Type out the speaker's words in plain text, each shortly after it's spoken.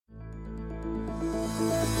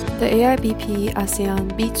The AIBP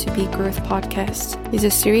ASEAN B2B Growth Podcast is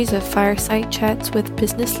a series of fireside chats with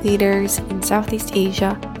business leaders in Southeast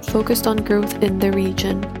Asia focused on growth in the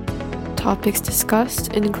region. Topics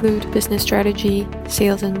discussed include business strategy,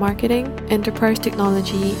 sales and marketing, enterprise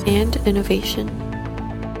technology, and innovation.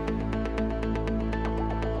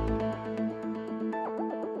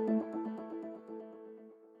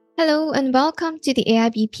 Hello and welcome to the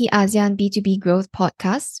AIBP ASEAN B2B Growth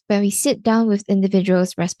Podcast, where we sit down with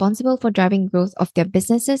individuals responsible for driving growth of their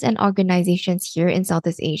businesses and organizations here in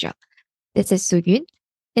Southeast Asia. This is Suyun.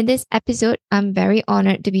 In this episode, I'm very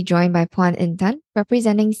honored to be joined by Puan Intan,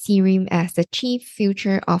 representing SIRIM as the Chief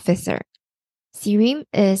Future Officer. SIRIM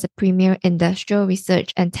is a premier industrial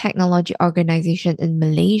research and technology organization in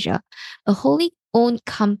Malaysia, a wholly owned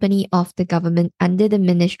company of the government under the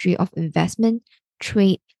Ministry of Investment,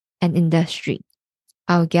 Trade, and Industry.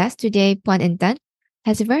 Our guest today, Puan Intan,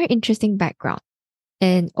 has a very interesting background.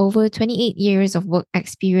 In over 28 years of work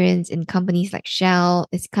experience in companies like Shell,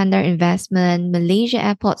 Iskandar Investment, Malaysia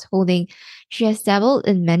Airports Holding, she has dabbled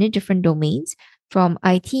in many different domains, from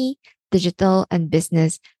IT, digital, and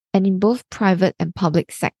business, and in both private and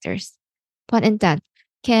public sectors. Puan Intan,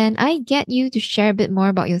 can I get you to share a bit more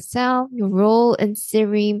about yourself, your role in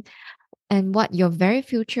SIRIM, and what your very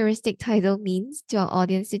futuristic title means to our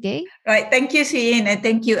audience today? Right. Thank you, Suyun, and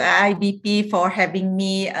thank you, IBP, for having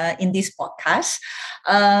me in this podcast.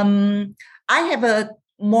 I have a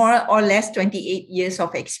more or less 28 years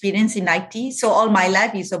of experience in IT. So all my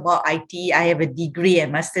life is about IT. I have a degree, a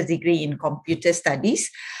master's degree in computer studies.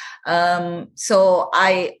 So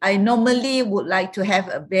I normally would like to have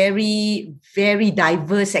a very, very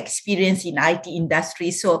diverse experience in IT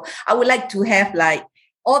industry. So I would like to have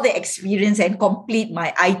all the experience and complete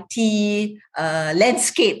my IT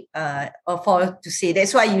landscape, to say.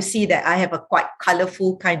 That's why you see that I have a quite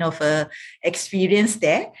colorful kind of experience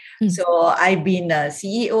there. So I've been a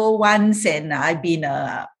CEO once, and I've been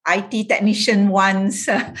a IT technician once.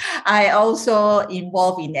 I also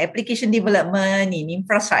involved in application development, in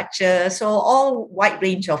infrastructure. So all wide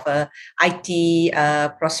range of IT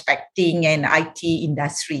prospecting and IT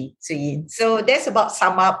industry. So that's about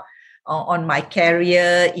sum up on my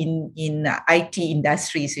career in IT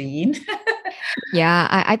industry, Suyun. Yeah,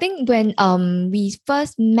 I think when we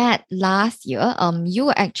first met last year, you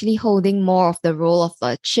were actually holding more of the role of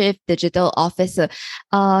a Chief Digital Officer.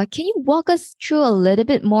 Can you walk us through a little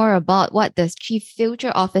bit more about what does Chief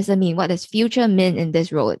Future Officer mean? What does future mean in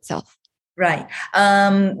this role itself? Right.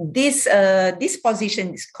 This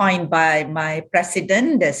position is coined by my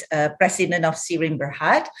president, the president of SIRIM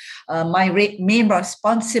Berhad. My main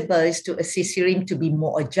responsible is to assist SIRIM to be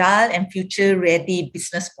more agile and future-ready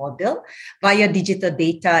business model via digital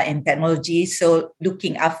data and technology. So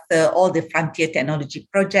looking after all the frontier technology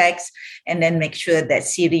projects, and then make sure that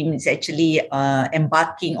SIRIM is actually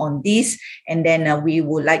embarking on this. And then we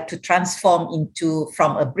would like to transform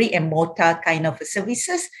from a brick and mortar kind of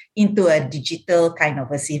services into a digital kind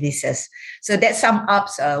of a services. So that sums up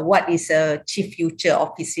what is a Chief Future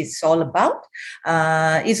Office is all about.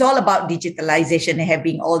 It's all about digitalization and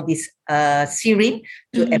having all this SIRIM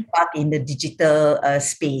to embark in the digital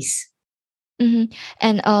space. Mm-hmm.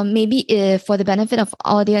 And maybe for the benefit of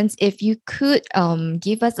audience, if you could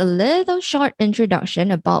give us a little short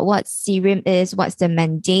introduction about what SIRIM is, what's the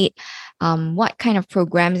mandate, what kind of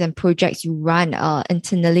programs and projects you run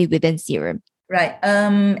internally within SIRIM. Right.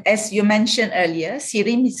 As you mentioned earlier,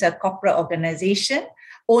 SIRIM is a corporate organization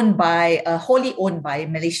wholly owned by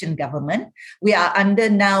Malaysian Government. We are under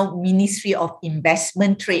now Ministry of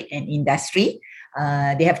Investment, Trade and Industry.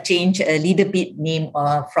 They have changed a little bit name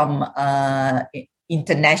from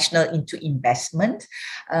international into investment.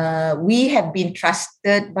 We have been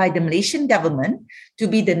trusted by the Malaysian Government to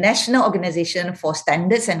be the national organization for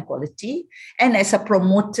standards and quality, and as a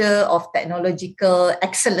promoter of technological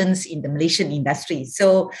excellence in the Malaysian industry.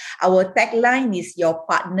 So our tagline is your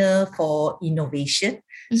partner for innovation.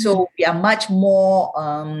 So we are much more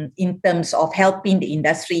in terms of helping the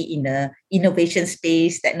industry in the innovation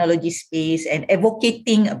space, technology space, and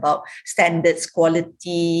advocating about standards,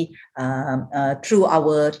 quality through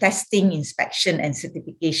our testing, inspection, and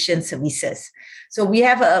certification services. So we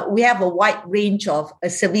have a wide range of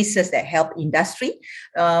services that help industry.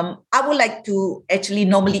 I would like to actually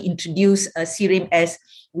normally introduce SIRIM as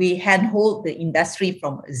we handhold the industry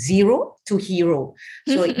from zero to hero.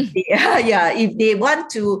 So if they want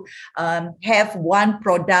to have one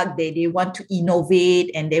product that they want to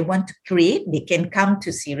innovate and they want to create, they can come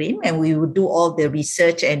to SIRIM and we will do all the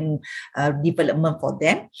research and development for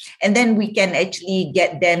them. And then we can actually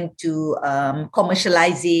get them to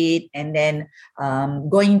commercialize it, and then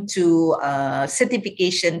going to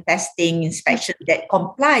certification, testing, inspection that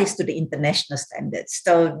complies to the international standards.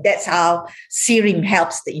 So that's how SIRIM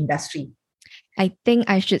helps the industry. I think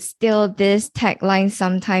I should steal this tagline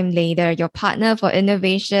sometime later. Your partner for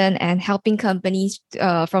innovation and helping companies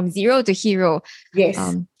from zero to hero.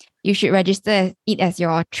 Yes. You should register it as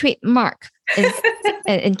your trademark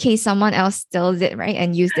in case someone else steals it, right?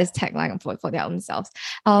 And use this tagline for their own selves.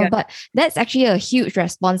 But that's actually a huge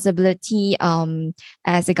responsibility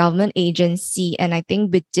as a government agency. And I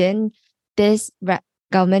think within this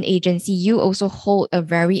government agency, you also hold a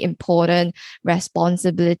very important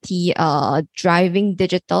responsibility, driving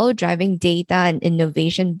digital, driving data and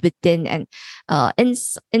innovation within and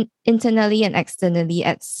internally and externally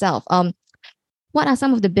itself. What are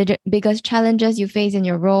some of the biggest challenges you face in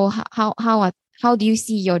your role? How do you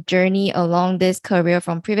see your journey along this career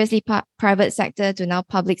from previously private sector to now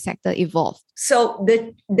public sector evolve? So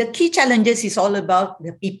the key challenges is all about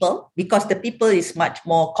the people, because the people is much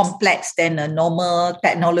more complex than a normal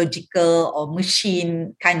technological or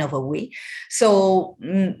machine kind of a way. So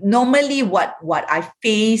normally what I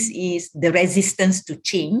face is the resistance to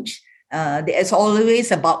change. There's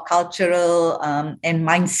always about cultural and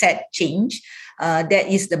mindset change. That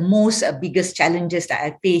is the most biggest challenges that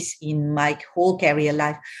I face in my whole career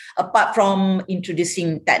life. Apart from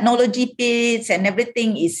introducing technology bits and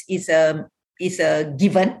everything is a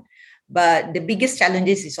given, but the biggest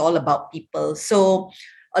challenges is all about people. So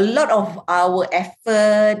a lot of our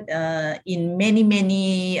effort in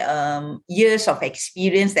many years of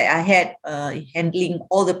experience that I had handling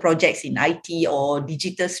all the projects in IT or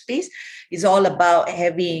digital space is all about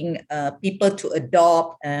having people to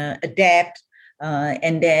adapt,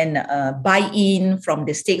 and then buy-in from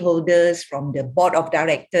the stakeholders, from the board of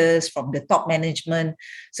directors, from the top management.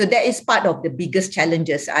 So that is part of the biggest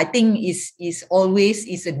challenges. I think is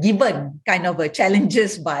always a given kind of a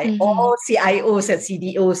challenges by all CIOs and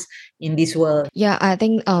CDOs in this world. Yeah, I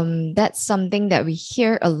think that's something that we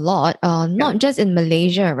hear a lot, not just in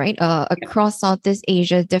Malaysia, right? Across Southeast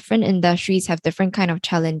Asia, different industries have different kind of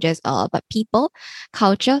challenges. But people,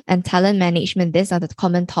 culture, and talent management, these are the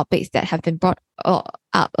common topics that have been brought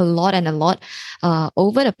up a lot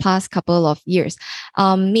over the past couple of years.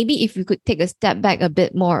 Maybe if we could take a step back a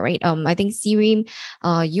bit more, right? I think SIRIM,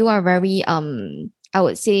 you are very, I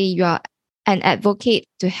would say you are an advocate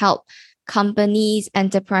to help companies,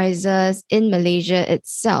 enterprises in Malaysia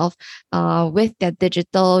itself with their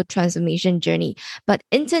digital transformation journey. But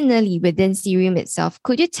internally within SIRIM itself,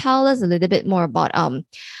 could you tell us a little bit more about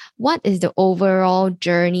what is the overall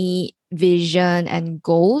journey, vision, and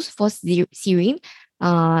goals for SIRIM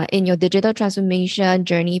in your digital transformation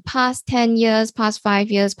journey past 10 years, past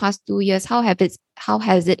 5 years, past 2 years? How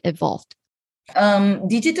has it evolved?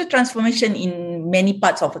 Digital transformation in many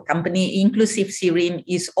parts of a company, inclusive SIRIM,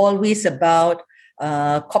 is always about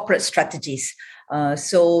corporate strategies.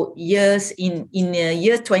 So years in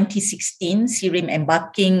year 2016, SIRIM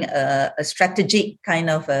embarking a strategic kind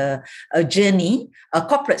of a journey, a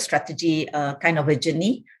corporate strategy kind of a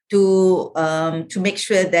journey to make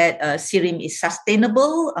sure that SIRIM is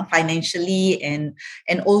sustainable financially and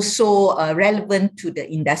also relevant to the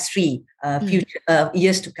industry future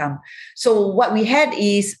years to come. So what we had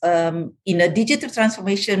is in a digital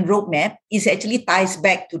transformation roadmap is actually ties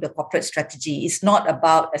back to the corporate strategy. It's not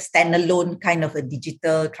about a standalone kind of a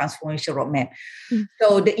digital transformation roadmap.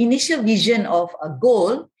 So the initial vision of a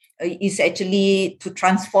goal is actually to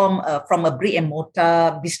transform from a brick and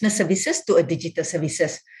mortar business services to a digital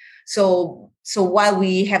services. So while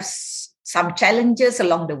we have some challenges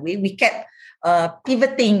along the way, we kept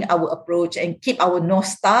pivoting our approach and keep our North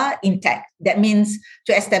Star intact. That means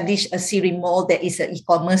to establish a SIRIM mall that is an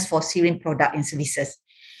e-commerce for SIRIM product and services.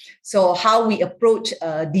 So how we approach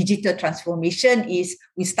digital transformation is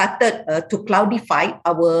we started to cloudify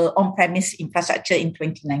our on-premise infrastructure in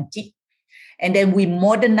 2019. And then we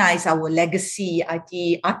modernize our legacy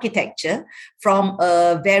IT architecture from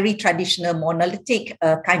a very traditional monolithic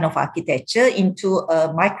kind of architecture into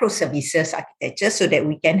a microservices architecture so that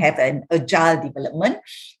we can have an agile development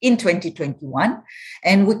in 2021.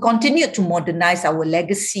 And we continue to modernize our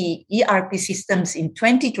legacy ERP systems in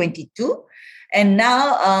 2022. And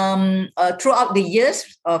now, throughout the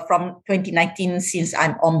years from 2019, since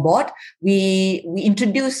I'm on board, we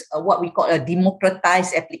introduce what we call a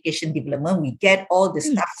democratized application development. We get all the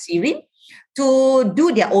staff SIRIM to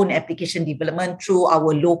do their own application development through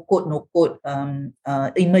our low-code, no-code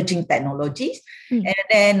emerging technologies. And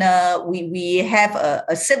then we have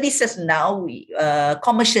a services now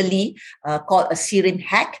commercially called a SIRIM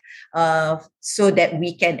Hack, so that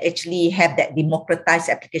we can actually have that democratized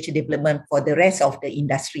application development for the rest of the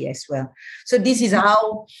industry as well. So this is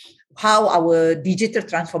how our digital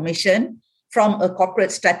transformation from a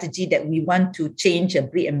corporate strategy that we want to change a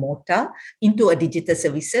brick and mortar into a digital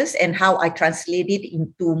services, and how I translate it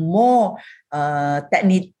into more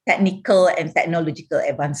technical and technological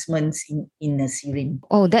advancements in a SIRIM.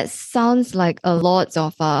 Oh, that sounds like a lot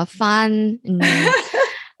of fun.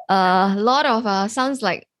 Sounds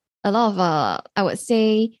like a lot of, I would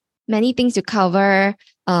say, many things to cover,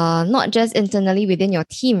 not just internally within your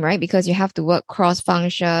team, right? Because you have to work cross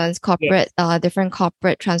functions, corporate, different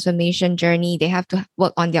corporate transformation journey. They have to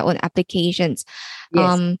work on their own applications.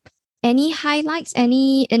 Yes. Any highlights,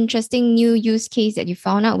 any interesting new use case that you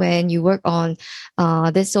found out when you work on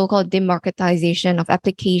this so-called democratization of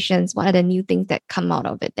applications? What are the new things that come out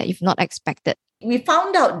of it that you've not expected? We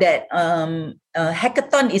found out that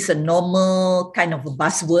hackathon is a normal kind of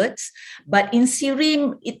buzzwords, but in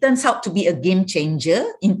SIRIM, it turns out to be a game changer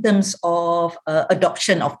in terms of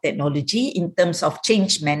adoption of technology, in terms of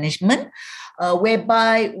change management,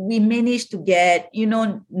 whereby we managed to get,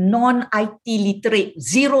 non-IT literate,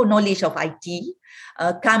 zero knowledge of IT,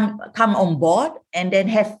 come on board and then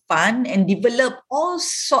have fun and develop all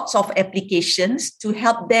sorts of applications to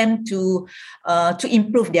help them to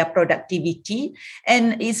improve their productivity.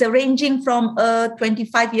 And it's ranging from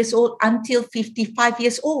 25 years old until 55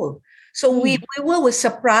 years old. So we were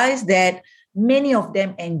surprised that many of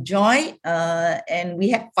them enjoy and we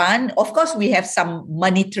have fun. Of course, we have some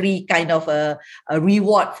monetary kind of a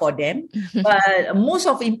reward for them, but most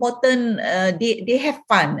of important, they have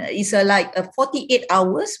fun. It's like 48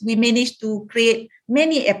 hours. We managed to create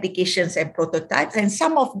many applications and prototypes, and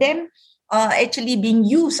some of them are actually being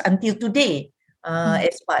used until today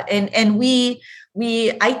as part. And we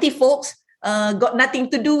IT folks got nothing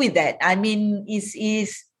to do with that. I mean,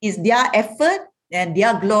 is their effort and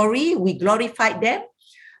their glory. We glorify them.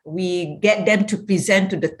 We get them to present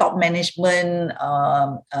to the top management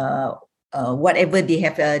whatever they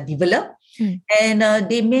have developed. And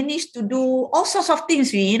they managed to do all sorts of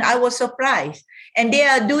things, I was surprised. And they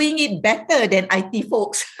are doing it better than IT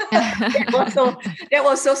folks. That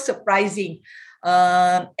was so surprising.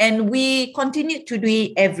 And we continue to do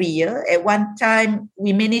it every year. At one time,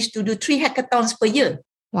 we managed to do 3 hackathons per year.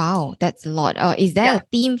 Wow, that's a lot. Is there a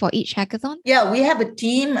theme for each hackathon? Yeah, we have a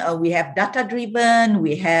team. We have data-driven.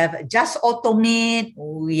 We have just automate.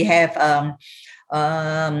 We have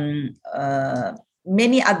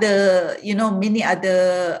many other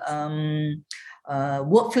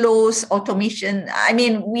workflows, automation. I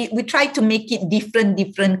mean, we try to make it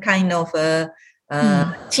different kind of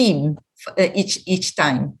team each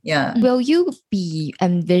time. Yeah. Will you be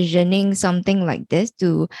envisioning something like this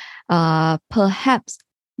to perhaps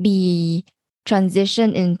be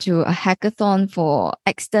transitioned into a hackathon for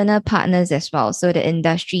external partners as well? So the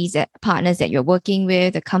industries partners that you're working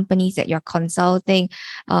with, the companies that you're consulting,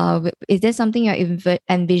 is there something you're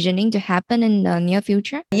envisioning to happen in the near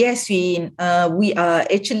future? Yes, we are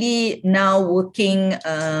actually now working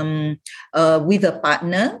with a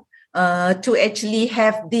partner to actually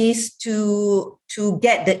have this to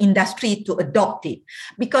get the industry to adopt it,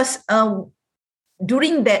 because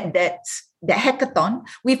during the hackathon,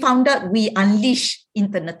 we found out we unleash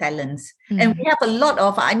internal talents. And we have a lot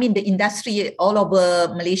of, the industry all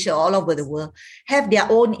over Malaysia, all over the world, have their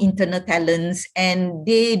own internal talents, and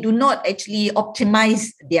they do not actually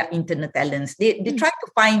optimize their internal talents. They try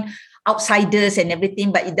to find outsiders and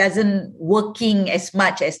everything, but it doesn't working as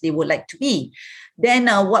much as they would like to be. Then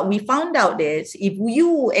what we found out is, if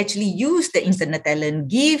you actually use the internal talent,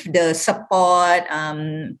 give the support,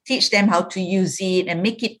 teach them how to use it and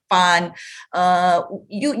make it fun,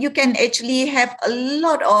 you can actually have a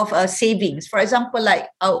lot of savings. For example, like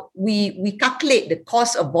we calculate the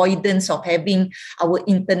cost avoidance of having our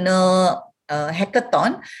internal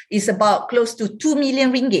hackathon is about close to 2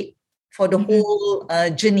 million ringgit for the whole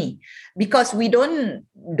journey, because we don't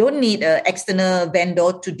need an external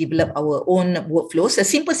vendor to develop our own workflows,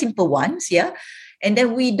 simple ones, and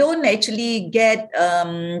then we don't actually get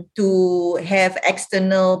to have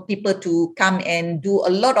external people to come and do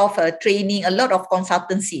a lot of training, a lot of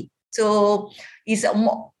consultancy. So It's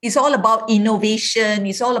all about innovation.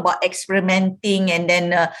 It's all about experimenting and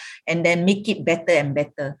then make it better and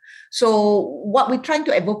better. So what we're trying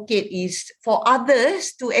to advocate is for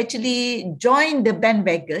others to actually join the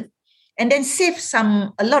bandwagon and then save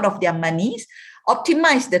a lot of their monies,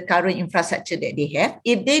 optimize the current infrastructure that they have.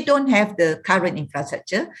 If they don't have the current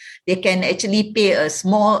infrastructure, they can actually pay a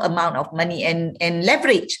small amount of money and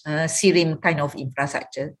leverage SIRIM kind of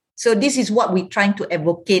infrastructure. So this is what we're trying to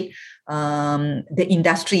advocate the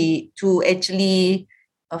industry to actually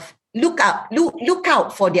look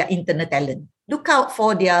out for their internal talent, look out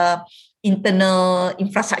for their internal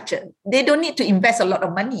infrastructure. They don't need to invest a lot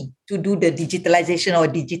of money to do the digitalization or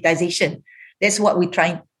digitization. That's what we're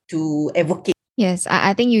trying to advocate. Yes,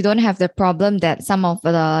 I think you don't have the problem that some of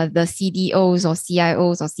the CDOs or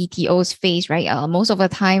CIOs or CTOs face, right? Most of the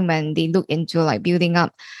time when they look into like building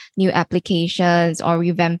up new applications or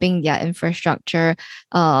revamping their infrastructure,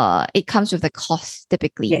 it comes with a cost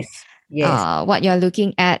typically. Yes. What you're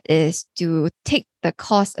looking at is to take the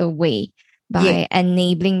cost away by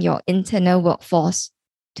enabling your internal workforce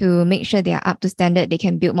to make sure they are up to standard. They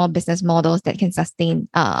can build more business models that can sustain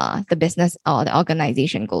the business or the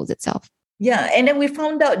organization goals itself. Yeah, and then we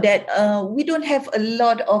found out that we don't have a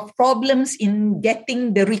lot of problems in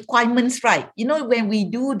getting the requirements right. You know, when we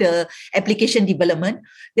do the application development,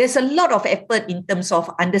 there's a lot of effort in terms of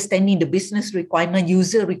understanding the business requirement,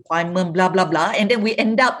 user requirement, blah, blah, blah. And then we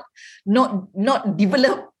end up not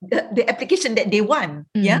develop the application that they want.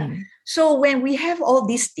 Mm. Yeah. So when we have all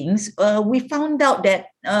these things, we found out that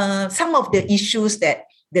some of the issues that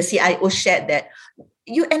the CIO shared that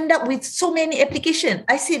you end up with so many applications.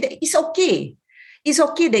 I say that it's okay. It's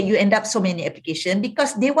okay that you end up so many applications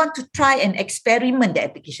because they want to try and experiment the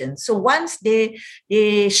application. So once they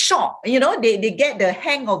shock, they get the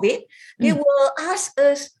hang of it, they will ask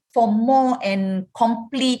us for more and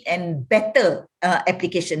complete and better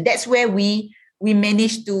application. That's where we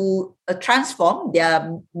managed to transform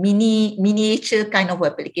their miniature kind of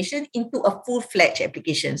application into a full-fledged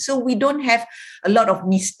application. So we don't have a lot of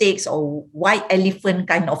mistakes or white elephant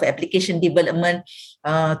kind of application development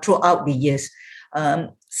throughout the years.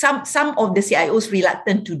 Some of the CIOs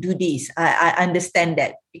reluctant to do this. I understand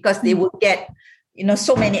that because they will get,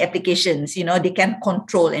 so many applications, they can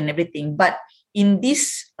control and everything. But in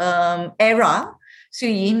this era,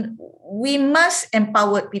 we must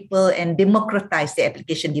empower people and democratize the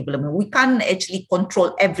application development. We can't actually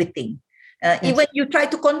control everything. Even you try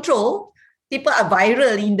to control, people are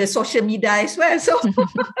viral in the social media as well. So,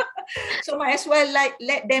 so might as well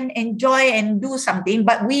let them enjoy and do something.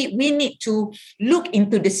 But we need to look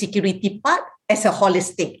into the security part as a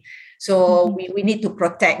holistic. So we need to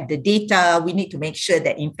protect the data. We need to make sure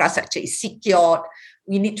that infrastructure is secured.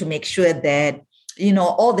 We need to make sure that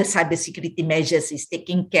all the cybersecurity measures is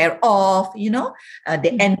taken care of,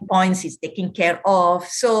 the endpoints is taken care of.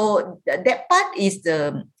 So that part is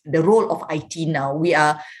the role of IT now. We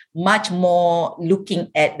are much more looking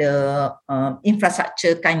at the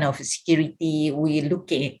infrastructure kind of security. We're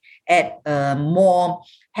looking at more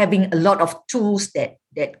having a lot of tools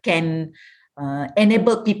that can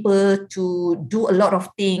enable people to do a lot of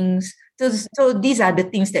things. So these are the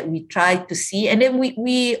things that we try to see. And then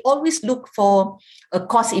we always look for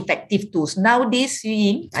cost-effective tools. Nowadays,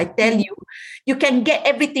 I tell you, you can get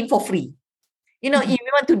everything for free. If you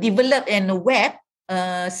want to develop a web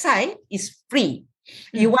site, it's free.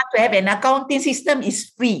 You want to have an accounting system,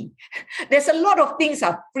 it's free. There's a lot of things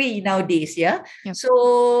are free nowadays, yeah? Yep.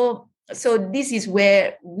 So this is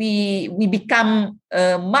where we become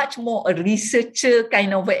much more a researcher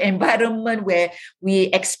kind of environment where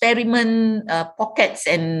we experiment pockets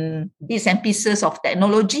and bits and pieces of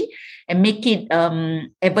technology and make it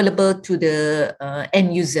available to the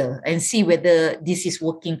end user and see whether this is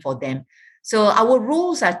working for them. So our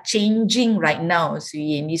roles are changing right now. So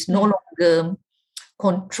it's no longer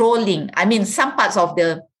controlling. I mean, some parts of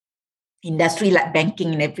the industry like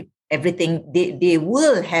banking and everything, they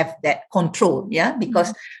will have that control,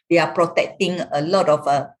 because they are protecting a lot of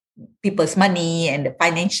people's money and the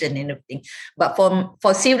financial and everything. But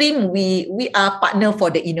for SIRIM, we are partner for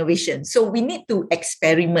the innovation. So we need to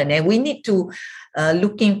experiment and we need to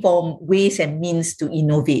looking for ways and means to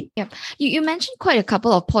innovate. Yeah, you mentioned quite a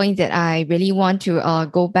couple of points that I really want to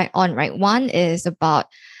go back on, right? One is about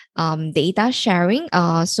data sharing.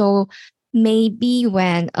 So maybe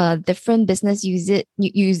when different business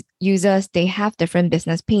users, they have different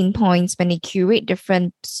business pain points, when they curate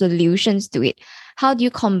different solutions to it, how do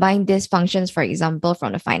you combine these functions, for example,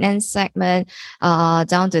 from the finance segment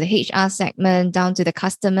down to the HR segment, down to the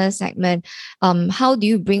customer segment? How do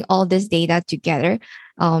you bring all this data together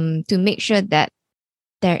to make sure that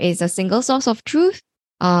there is a single source of truth.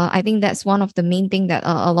 I think that's one of the main thing that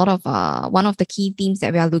one of the key themes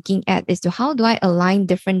that we are looking at is to how do I align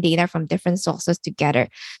different data from different sources together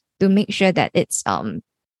to make sure that it's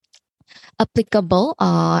applicable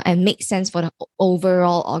and makes sense for the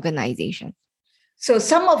overall organization. So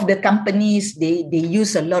some of the companies, they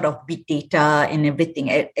use a lot of big data and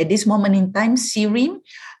everything. At this moment in time, SIRIM,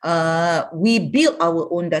 we built our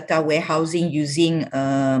own data warehousing using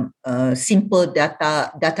a simple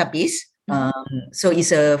database. So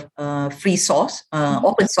it's a free source,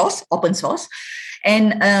 open source.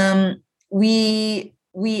 And we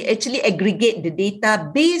actually aggregate the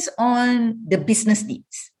data based on the business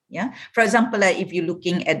needs. Yeah. For example, like if you're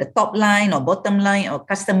looking at the top line or bottom line or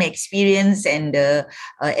customer experience and the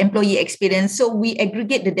employee experience, so we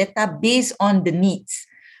aggregate the data based on the needs.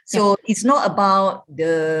 So it's not about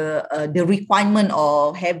the requirement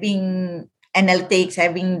of having analytics,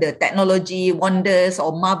 having the technology wonders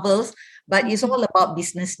or marvels, but it's all about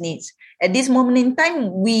business needs. At this moment in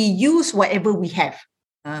time, we use whatever we have.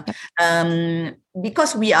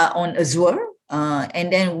 Because we are on Azure,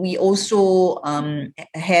 and then we also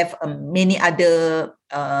have many other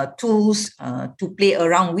tools to play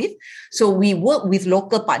around with. So we work with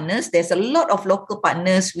local partners. There's a lot of local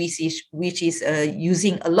partners which is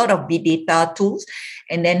using a lot of big data tools,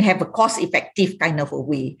 and then have a cost-effective kind of a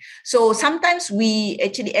way. So sometimes we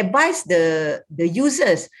actually advise the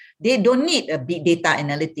users, they don't need a big data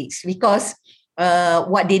analytics because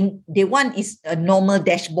what they want is a normal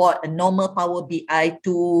dashboard, a normal Power BI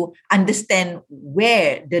to understand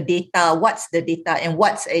where the data, what's the data, and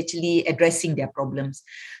what's actually addressing their problems.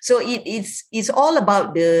 So it's all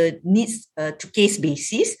about the needs to case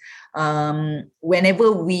basis.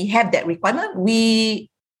 Whenever we have that requirement, we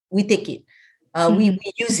take it, we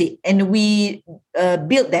use it, and we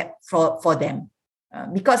build that for them.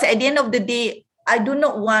 Because at the end of the day, I do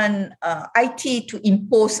not want IT to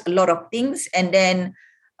impose a lot of things and then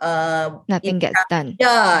nothing gets done.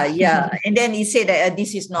 Yeah. And then he said that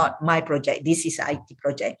this is not my project. This is an IT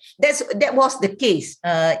project. That was the case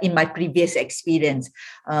in my previous experience.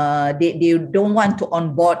 They don't want to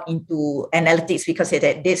onboard into analytics because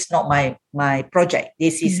that's not my project.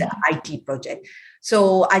 This is an IT project.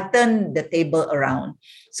 So I turned the table around.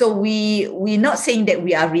 So we're not saying that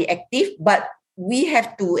we are reactive, but we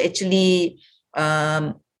have to actually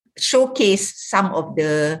showcase some of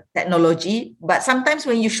the technology, but sometimes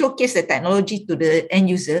when you showcase the technology to the end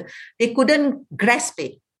user, they couldn't grasp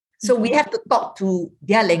it. So we have to talk to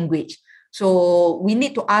their language. So we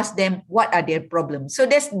need to ask them what are their problems. So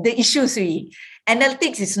that's the issue.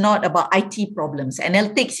 Analytics is not about IT problems.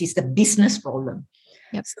 Analytics is the business problem.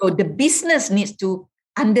 Yep. So the business needs to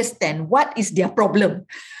understand what is their problem.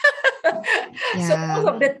 So most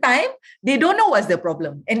of the time, they don't know what's the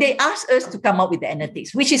problem. And they ask us to come up with the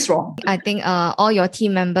analytics, which is wrong. I think all your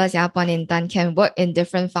team members, Puan Intan, can work in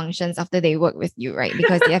different functions after they work with you, right?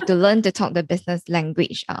 Because they have to learn to talk the business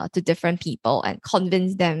language to different people and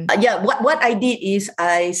convince them. What I did is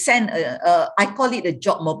I sent, I call it a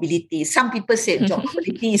job mobility. Some people say job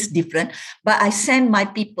mobility is different, but I send my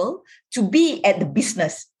people to be at the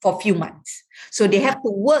business for a few months. So they have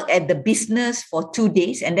to work at the business for 2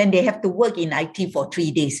 days, and then they have to work in IT for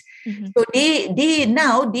 3 days. So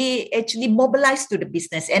they actually mobilize to the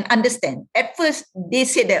business and understand. At first, they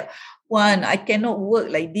said that, Puan, I cannot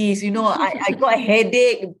work like this. I got a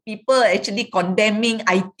headache. People actually condemning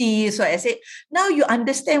IT. So I said, now you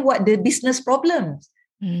understand what the business problems.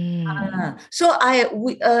 So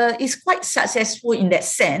it's quite successful in that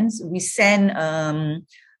sense. We send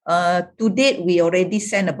to date, we already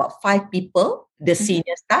sent about 5 people, the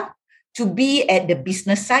senior staff, to be at the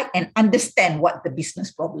business side and understand what the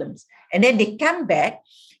business problems. And then they come back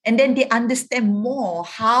and then they understand more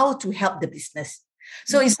how to help the business.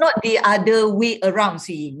 So it's not the other way around.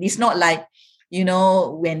 It's not like,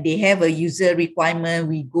 when they have a user requirement,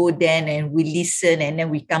 we go then and we listen and then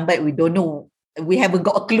we come back, we don't know, we haven't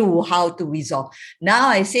got a clue how to resolve. Now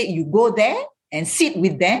I say you go there and sit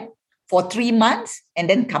with them for 3 months and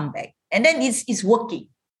then come back. And then it's working.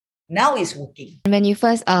 Now it's working. When you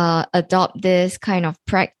first adopt this kind of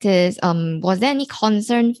practice, was there any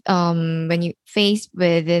concern when you faced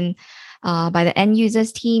within by the end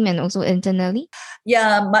users team and also internally?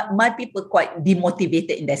 Yeah, my people quite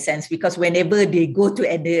demotivated in that sense because whenever they go to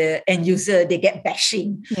the end user, they get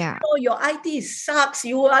bashing. Yeah. Oh, your IT sucks.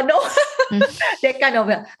 You are no that kind of.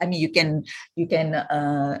 I mean, you can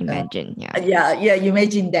imagine. You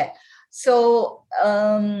imagine that.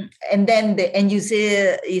 And then the end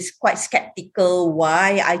user is quite skeptical.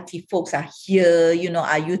 Why IT folks are here?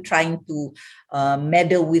 Are you trying to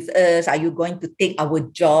meddle with us? Are you going to take our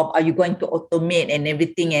job? Are you going to automate and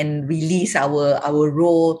everything and release our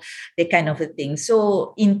role? That kind of a thing.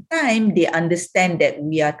 So in time, they understand that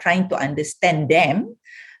we are trying to understand them.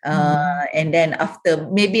 And then after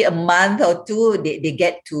maybe a month or two, they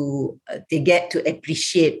get to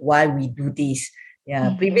appreciate why we do this.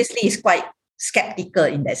 Yeah, previously it's quite skeptical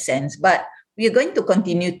in that sense, but we are going to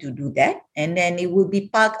continue to do that, and then it will be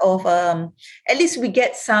part of. At least we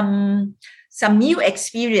get some new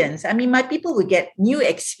experience. I mean, my people will get new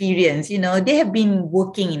experience. They have been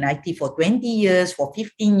working in IT for 20 years, for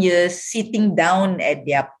 15 years, sitting down at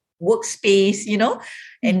their workspace,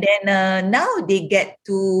 and then now they get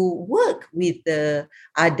to work with the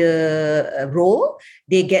other role.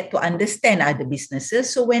 They get to understand other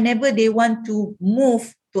businesses. So whenever they want to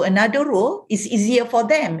move to another role, it's easier for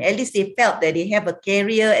them. At least they felt that they have a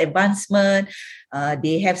career advancement.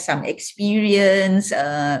 They have some experience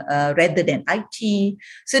rather than IT.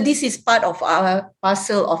 So this is part of our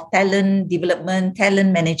parcel of talent development,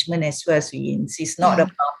 talent management as well. So it's not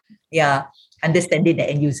about, understanding the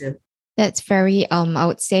end user. That's very, I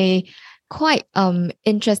would say, quite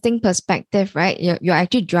interesting perspective, right? You're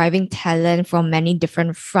actually driving talent from many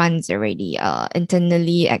different fronts already,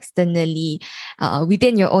 internally, externally,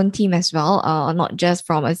 within your own team as well, not just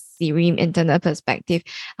from a SIRIM internal perspective.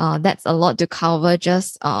 That's a lot to cover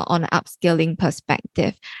just on an upskilling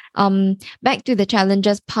perspective. Back to the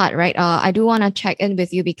challenges part, right? I do want to check in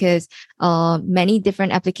with you because many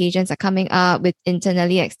different applications are coming up with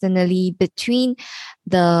internally, externally, between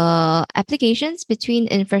the applications, between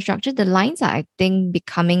infrastructure, the lines are, I think,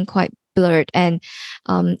 becoming quite blurred. And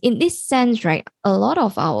in this sense, right, a lot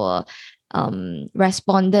of our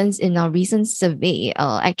respondents in our recent survey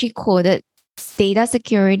actually quoted data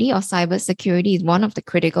security or cyber security is one of the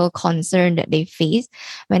critical concerns that they face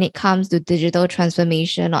when it comes to digital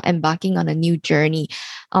transformation or embarking on a new journey.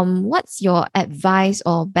 What's your advice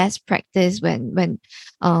or best practice when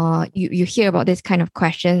you hear about this kind of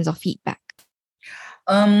questions or feedback?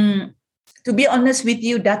 To be honest with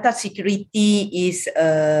you, data security is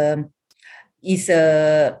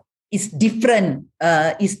different.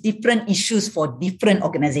 Is different issues for different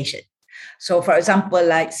organizations. So, for example,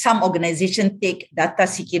 like some organizations take data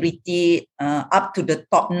security up to the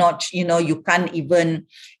top notch. You can't even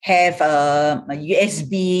have a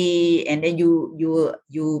USB, and then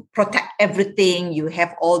you protect everything. You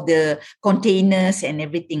have all the containers and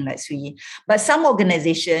everything like so. But some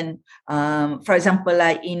organization, for example,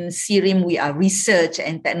 like in SIRIM, we are research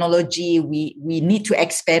and technology. We need to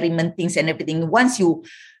experiment things and everything. Once you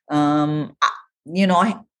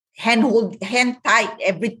hand tight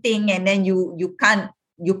everything, and then you can't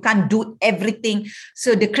do everything.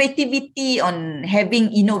 So the creativity on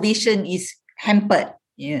having innovation is hampered.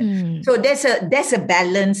 So there's a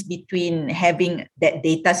balance between having that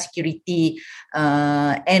data security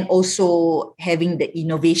and also having the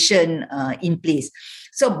innovation in place.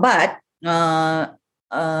 So, but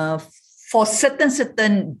for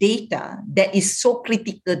certain data that is so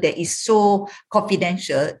critical, that is so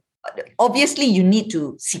confidential, obviously you need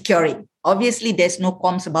to secure it. Obviously there's no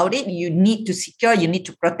qualms about it. You need to secure, you need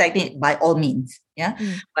to protect it by all means.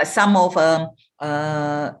 But some of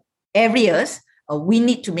areas we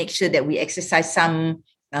need to make sure that we exercise some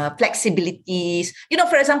flexibilities.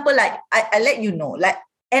 For example, like I let you know, like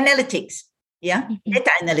analytics,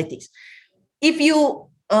 data analytics. If you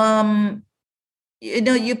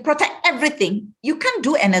you protect everything, you can't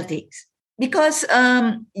do analytics. Because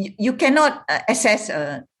you cannot assess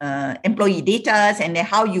employee data, and then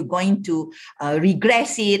how you're going to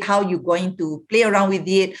regress it, how you're going to play around with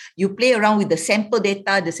it. You play around with the sample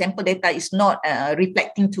data. The sample data is not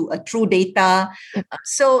reflecting to a true data.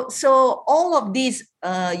 So all of these,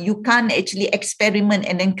 you can't actually experiment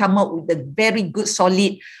and then come up with a very good,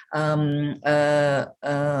 solid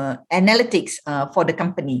analytics for the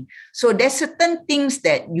company. So there's certain things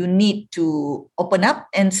that you need to open up,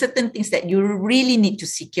 and certain things that you really need to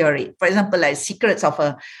secure it. For example, like secrets of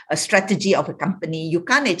a strategy of a company, you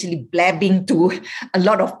can't actually blabbing to a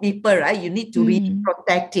lot of people, right? You need to really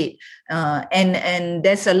protect it. And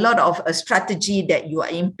there's a lot of a strategy that you are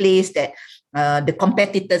in place that the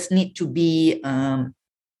competitors need to be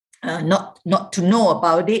not to know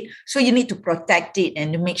about it. So you need to protect it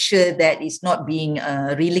and to make sure that it's not being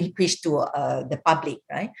relinquished to the public,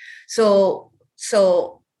 right? So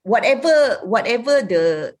whatever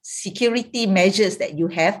the security measures that you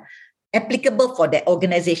have applicable for that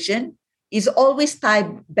organization is always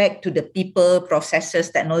tied back to the people, processes,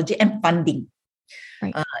 technology, and funding.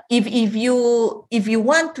 Right. If you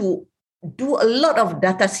want to do a lot of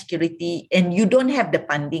data security and you don't have the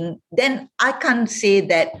funding, then I can't say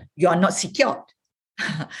that you are not secured.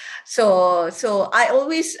 So I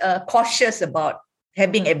always cautious about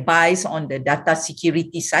having advice on the data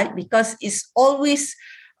security side, because it's always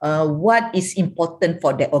what is important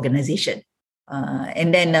for the organization.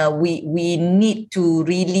 And then we need to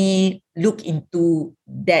really look into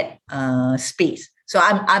that space. So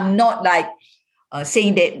I'm not like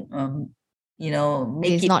saying that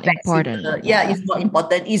make It's it not flexible. important. Yeah, it's not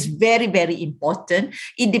important. It's very, very important.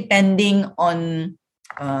 It depending on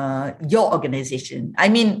your organization. I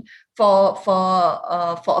mean, for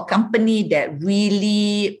a company that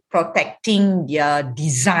really protecting their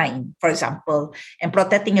design, for example, and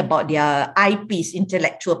protecting about their IPs,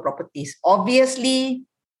 intellectual properties, obviously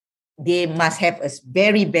they must have a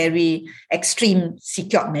very, very extreme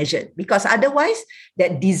secure measure, because otherwise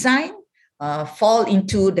that design fall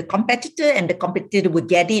into the competitor, and the competitor would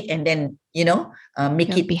get it and then make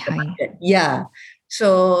You're it behind. yeah.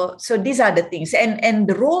 So these are the things, and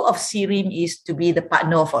the role of SIRIM is to be the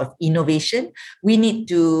partner of innovation. We need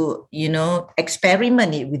to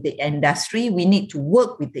experiment it with the industry. We need to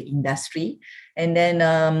work with the industry, and then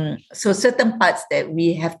so certain parts that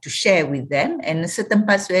we have to share with them, and certain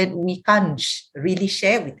parts where we can't really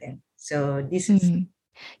share with them. So this is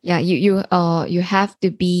Yeah, you have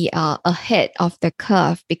to be ahead of the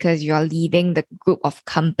curve, because you are leading the group of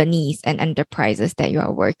companies and enterprises that you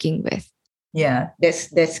are working with. yeah,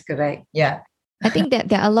 that's correct. Yeah. I think that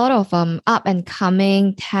there are a lot of up and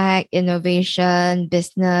coming tech, innovation,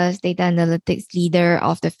 business, data analytics leader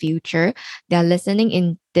of the future. They're listening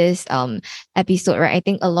in this episode, right? I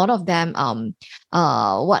think a lot of them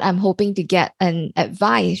what I'm hoping to get an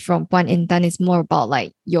advice from Puan Intan is more about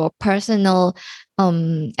like your personal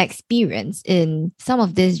experience in some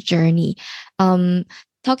of this journey.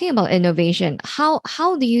 Talking about innovation, how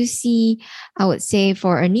do you see, I would say,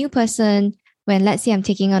 for a new person, when let's say I'm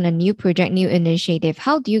taking on a new project, new initiative,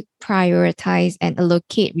 how do you prioritize and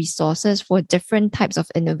allocate resources for different types of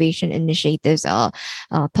innovation initiatives,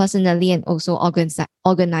 personally and also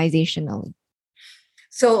organizationally?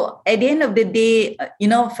 So at the end of the day,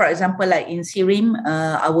 for example, like in SIRIM,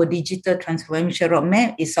 our digital transformation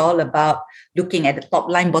roadmap is all about looking at the top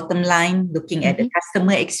line, bottom line, looking at the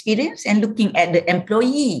customer experience, and looking at the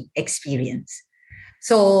employee experience.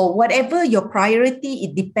 So whatever your priority,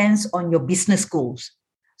 it depends on your business goals.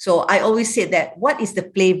 So I always say that what is the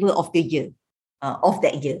flavor of the year, of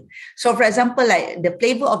that year? So for example, like the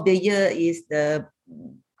flavor of the year is the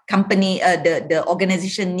company, the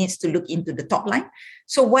organization needs to look into the top line.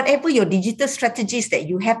 So whatever your digital strategies that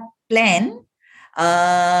you have planned,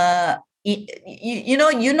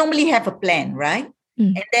 you normally have a plan, right?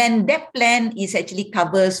 And then that plan is actually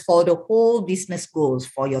covers for the whole business goals,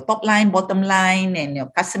 for your top line, bottom line, and your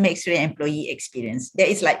customer experience, employee experience. There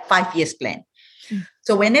is like 5 years plan.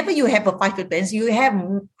 So whenever you have a 5 year plan, you have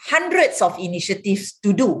hundreds of initiatives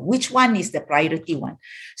to do. Which one is the priority one?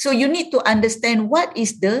 So you need to understand what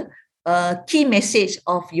is the key message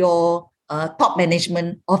of your top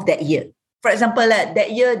management of that year. For example,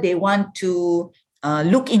 that year they want to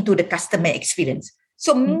look into the customer experience.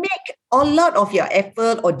 So make a lot of your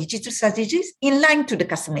effort or digital strategies in line to the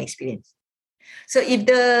customer experience. So if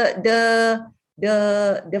the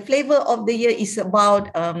flavor of the year is about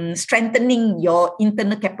strengthening your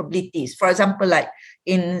internal capabilities, for example, like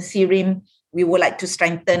in SIRIM, we would like to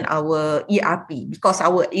strengthen our ERP, because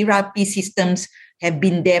our ERP systems have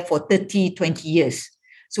been there for 30, 20 years.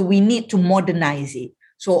 So we need to modernize it.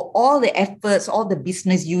 So all the efforts, all the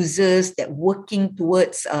business users that working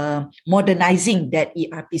towards modernizing that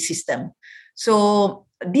ERP system. So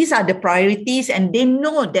these are the priorities, and they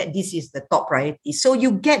know that this is the top priority. So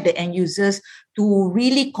you get the end users to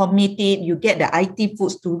really commit it. You get the IT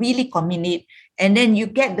folks to really commit it. And then you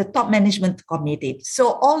get the top management to commit it.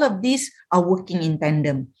 So all of these are working in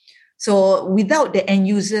tandem. So without the end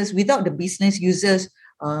users, without the business users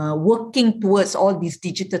working towards all this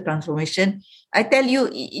digital transformation, I tell you,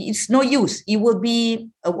 it's no use. It will be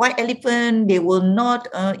a white elephant. They will not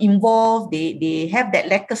involve. They have that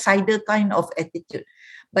lacquer-cider kind of attitude.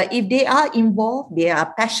 But if they are involved, they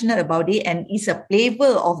are passionate about it, and it's a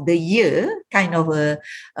flavor of the year kind of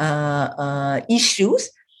issues,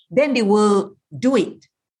 then they will do it.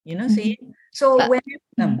 See? So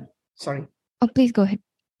sorry. Oh, please go ahead.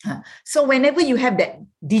 So whenever you have that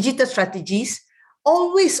digital strategies,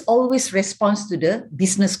 always response to the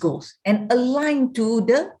business goals and align to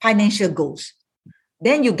the financial goals.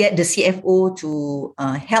 Then you get the CFO to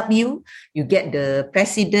help you. You get the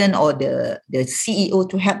president or the CEO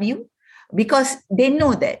to help you. because they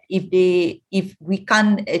know that if we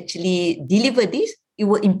can't actually deliver this, it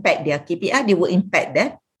will impact their KPI, they will impact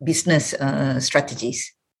their business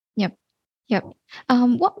strategies. Yep.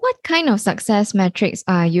 What kind of success metrics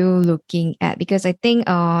are you looking at? Because I think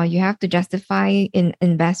you have to justify in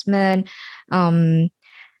investment.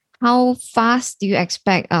 How fast do you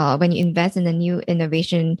expect when you invest in a new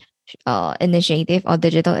innovation initiative or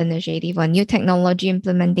digital initiative or new technology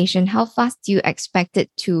implementation? How fast do you expect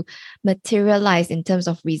it to materialize in terms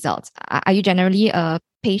of results? Are you generally a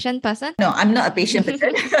patient person? No, I'm not a patient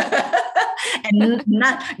person. And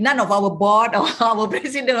none of our board or our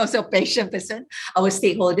president also a patient person, our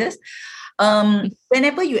stakeholders.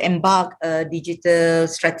 Whenever you embark a digital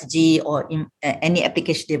strategy or in any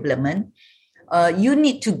application development, you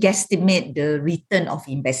need to guesstimate the return of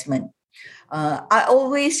investment. I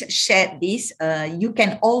always share this. You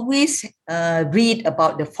can always read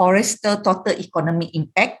about the Forrester Total Economic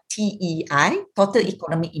Impact, TEI, Total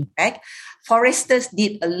Economic Impact. Foresters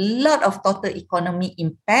did a lot of total economic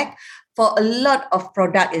impact for a lot of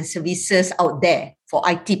product and services out there, for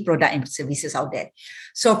IT product and services out there.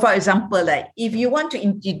 So, for example, like if you want to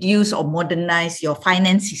introduce or modernize your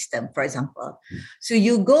finance system, for example, so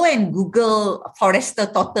you go and Google Forrester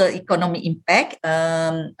Total Economic Impact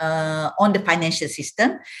on the financial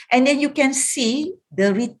system, and then you can see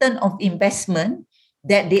the return of investment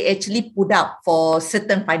that they actually put up for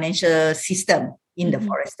certain financial system in the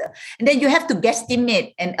Forrester. And then you have to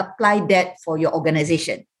guesstimate and apply that for your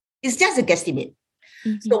organization. It's just a guesstimate.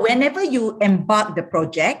 So whenever you embark the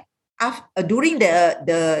project, during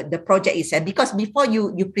the project itself, because before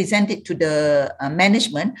you present it to the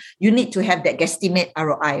management, you need to have that guesstimate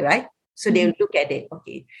ROI, right? So they'll look at it.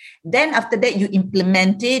 Okay. Then after that, you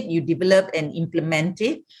implement it, you develop and implement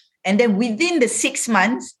it. And then within the 6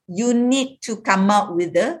 months, you need to come out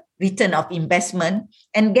with the return of investment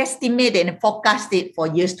and guesstimate and forecast it for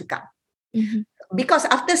years to come. Because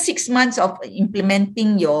after 6 months of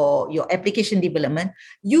implementing your application development,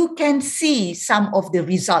 you can see some of the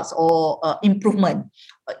results or improvement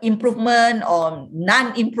or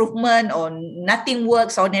non-improvement or nothing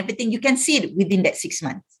works or everything. You can see it within that 6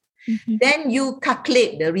 months. Then you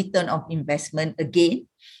calculate the return of investment again,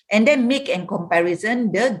 and then make a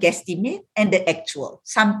comparison, the guesstimate and the actual.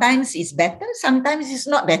 Sometimes it's better, sometimes it's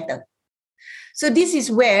not better. So this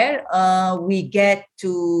is where we get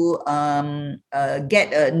to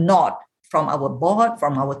get a nod from our board,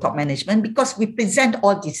 from our top management, because we present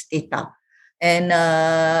all this data.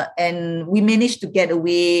 And we managed to get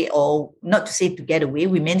away, or not to say to get away,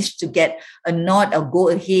 we managed to get a nod or go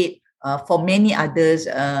ahead for many others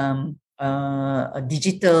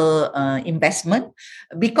digital investment,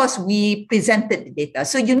 because we presented the data.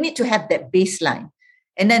 So you need to have that baseline.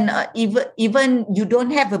 And then even you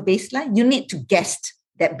don't have a baseline, you need to guess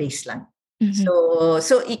that baseline. So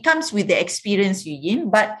it comes with the experience you in,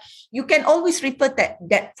 but you can always refer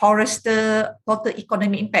that Forrester Total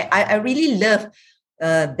Economic Impact. I really love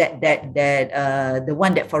the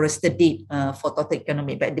one that Forrester did for Total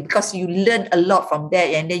Economic Impact, because you learn a lot from that,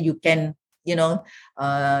 and then you can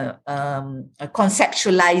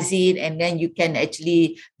conceptualize it, and then you can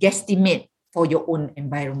actually guesstimate for your own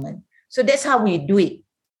environment. So that's how we do it.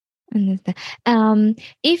 Understand.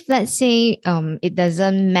 If let's say it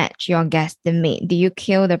doesn't match your guesstimate, do you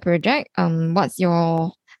kill the project? What's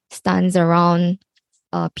your stance around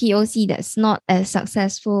POC that's not as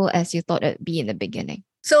successful as you thought it'd be in the beginning?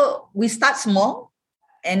 So we start small,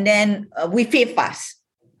 and then we fail fast.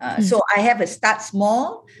 So I have a start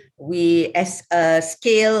small, we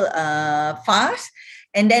scale fast,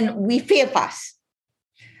 and then we fail fast.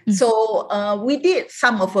 So we did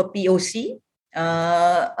some of a POC,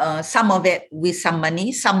 some of it with some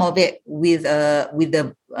money, some of it with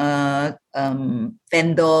the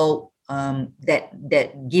vendor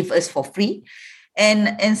that give us for free,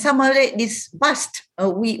 and some of it is bust.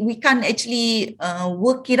 We can't actually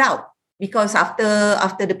work it out, because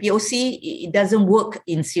after the POC, it doesn't work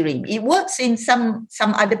in SIRIM. It works in some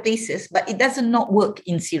other places, but it does not work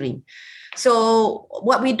in SIRIM. So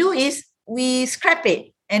what we do is we scrap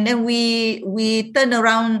it, and then we turn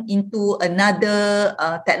around into another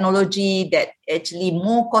technology that actually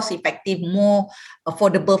more cost effective, more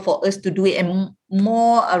affordable for us to do it, and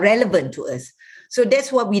more relevant to us. So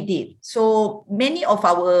that's what we did. So many of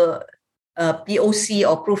our POC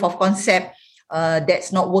or proof of concept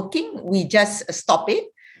that's not working, we just stop it.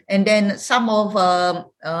 And then some of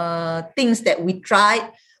things that we tried,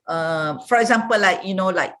 for example,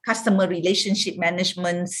 like customer relationship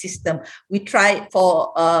management system, we tried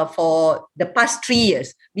for the past 3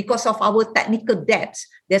 years. Because of our technical debts,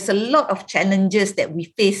 there's a lot of challenges that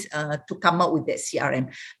we face to come up with that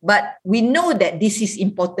CRM. But we know that this is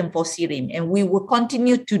important for SIRIM, and we will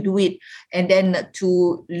continue to do it, and then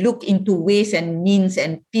to look into ways and means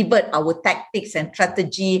and pivot our tactics and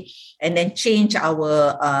strategy, and then change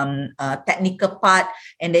our technical part,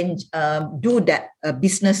 and then do that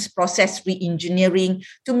business process re-engineering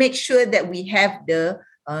to make sure that we have the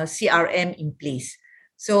CRM in place.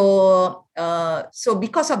 So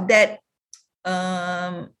because of that,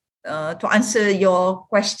 to answer your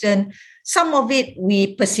question, some of it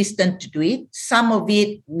we persistent to do it. Some of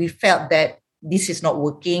it we felt that this is not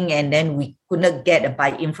working, and then we could not get a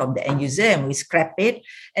buy-in from the end user, and we scrap it.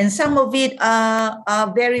 And some of it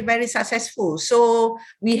are very, very successful. So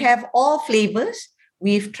we have all flavors.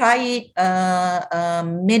 We've tried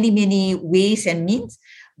many, many ways and means.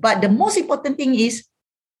 But the most important thing is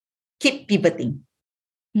keep pivoting.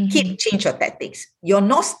 Keep change your tactics. Your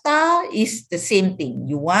North Star is the same thing.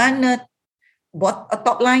 You want a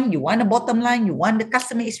top line, you want a bottom line, you want the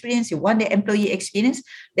customer experience, you want the employee experience.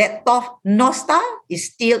 That top North Star is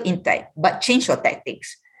still intact, but change your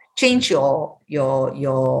tactics, change your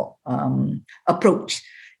approach,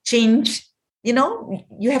 change.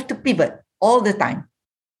 You have to pivot all the time,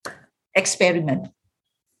 experiment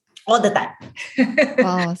all the time.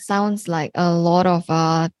 Wow, sounds like a lot of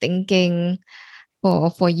thinking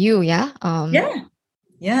for you, yeah.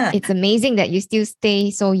 Yeah. It's amazing that you still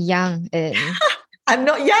stay so young. I'm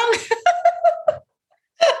not young.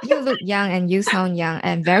 You look young and you sound young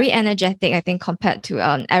and very energetic, I think, compared to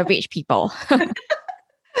average people.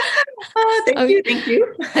 Thank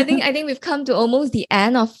you. I think we've come to almost the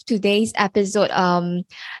end of today's episode.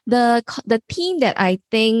 The theme that I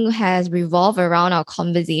think has revolved around our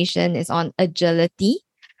conversation is on agility.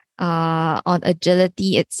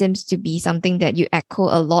 It seems to be something that you echo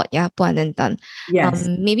a lot, yeah, Puan Intan. Yes.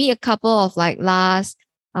 Maybe a couple of last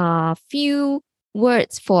few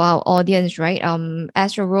words for our audience, right?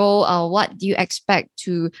 As your role, what do you expect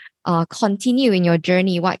to continue in your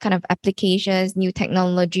journey? What kind of applications, new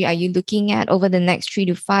technology are you looking at over the next 3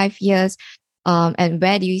 to 5 years? And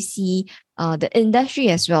where do you see the industry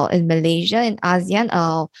as well in Malaysia and ASEAN?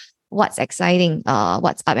 What's exciting?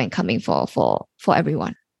 What's up and coming for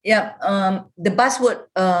everyone? Yeah, the buzzword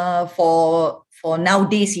for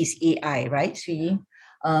nowadays is AI, right, Sri?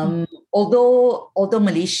 Although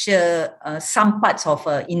Malaysia, some parts of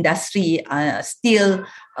industry are still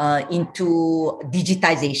into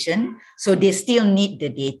digitization, so they still need the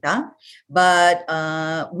data. But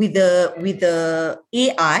with the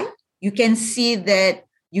AI, you can see that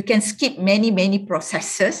you can skip many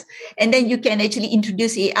processes, and then you can actually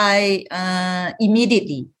introduce AI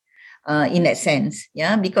immediately. In that sense,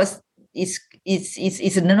 yeah, because it's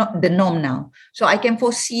the norm now. So I can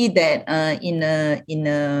foresee that in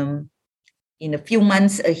a few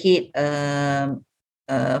months ahead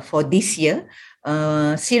for this year,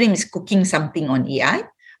 SIRIM is cooking something on AI.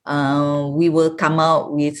 We will come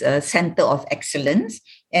out with a center of excellence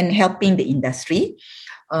and helping the industry,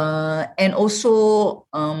 and also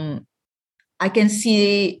I can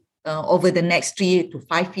see over the next 3 to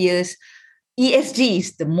 5 years. ESG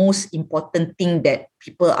is the most important thing that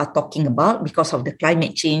people are talking about because of the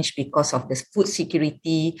climate change, because of the food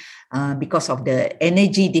security, because of the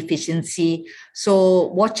energy deficiency. So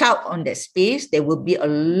watch out on that space. There will be a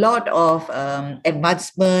lot of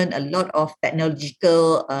advancement, a lot of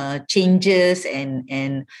technological changes and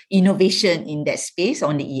innovation in that space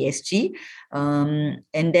on the ESG. And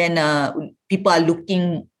then people are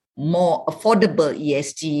looking more affordable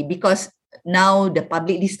ESG because now the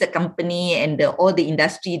public listed company and all the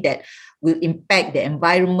industry that will impact the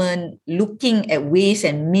environment, looking at ways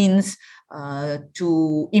and means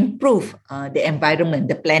to improve the environment,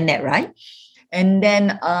 the planet, right? And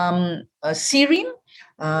then SIRIM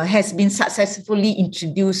has been successfully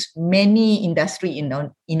introduced many industry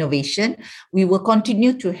innovation. We will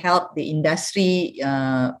continue to help the industry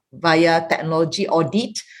via technology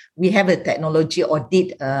audit. We have a technology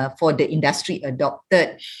audit for the industry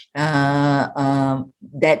adopted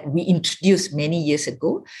that we introduced many years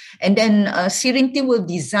ago. And then SIRIM team will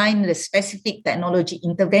design the specific technology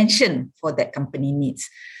intervention for that company needs.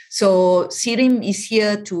 So SIRIM is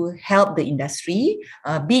here to help the industry,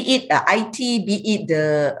 be it IT, be it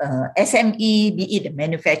the SME, be it the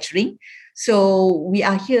manufacturing. So we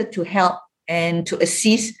are here to help and to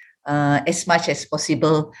assist as much as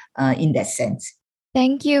possible in that sense.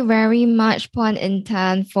 Thank you very much, Puan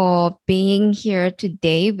Intan, for being here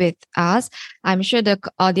today with us. I'm sure the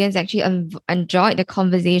audience actually enjoyed the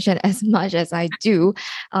conversation as much as I do.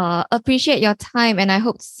 Appreciate your time, and I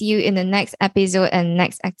hope to see you in the next episode and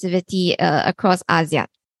next activity across ASEAN.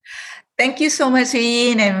 Thank you so much,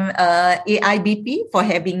 Yin and AIBP for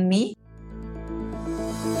having me.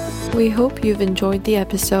 We hope you've enjoyed the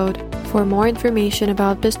episode. For more information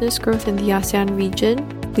about business growth in the ASEAN region,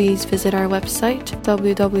 please visit our website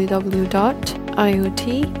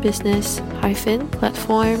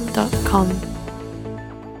www.iotbusiness-platform.com.